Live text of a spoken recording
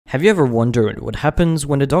Have you ever wondered what happens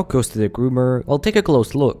when the dog goes to the groomer? Well, take a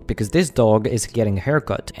close look, because this dog is getting a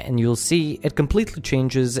haircut, and you'll see it completely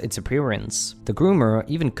changes its appearance. The groomer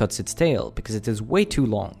even cuts its tail, because it is way too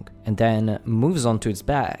long, and then moves on to its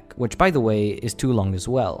back, which by the way is too long as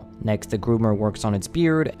well. Next, the groomer works on its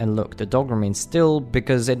beard, and look, the dog remains still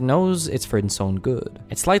because it knows it's for its own good.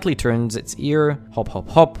 It slightly turns its ear, hop hop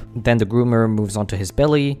hop, then the groomer moves onto his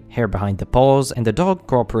belly, hair behind the paws, and the dog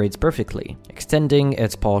cooperates perfectly, extending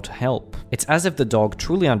its paw to help. It's as if the dog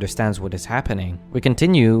truly understands what is happening. We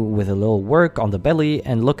continue with a little work on the belly,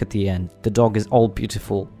 and look at the end. The dog is all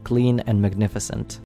beautiful, clean and magnificent.